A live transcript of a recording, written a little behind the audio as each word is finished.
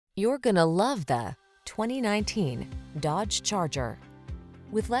You're gonna love the 2019 Dodge Charger.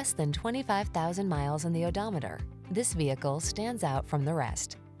 With less than 25,000 miles on the odometer, this vehicle stands out from the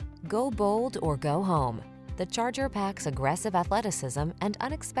rest. Go bold or go home. The Charger packs aggressive athleticism and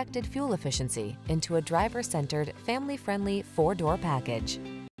unexpected fuel efficiency into a driver-centered, family-friendly four-door package.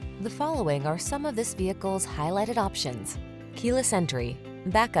 The following are some of this vehicle's highlighted options: keyless entry,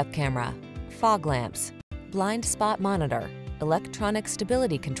 backup camera, fog lamps, blind spot monitor, electronic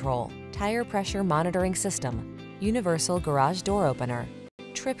stability control, tire pressure monitoring system, universal garage door opener,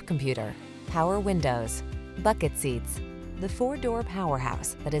 trip computer, power windows, bucket seats. The four-door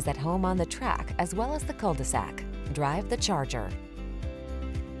powerhouse that is at home on the track as well as the cul-de-sac. Drive the Charger.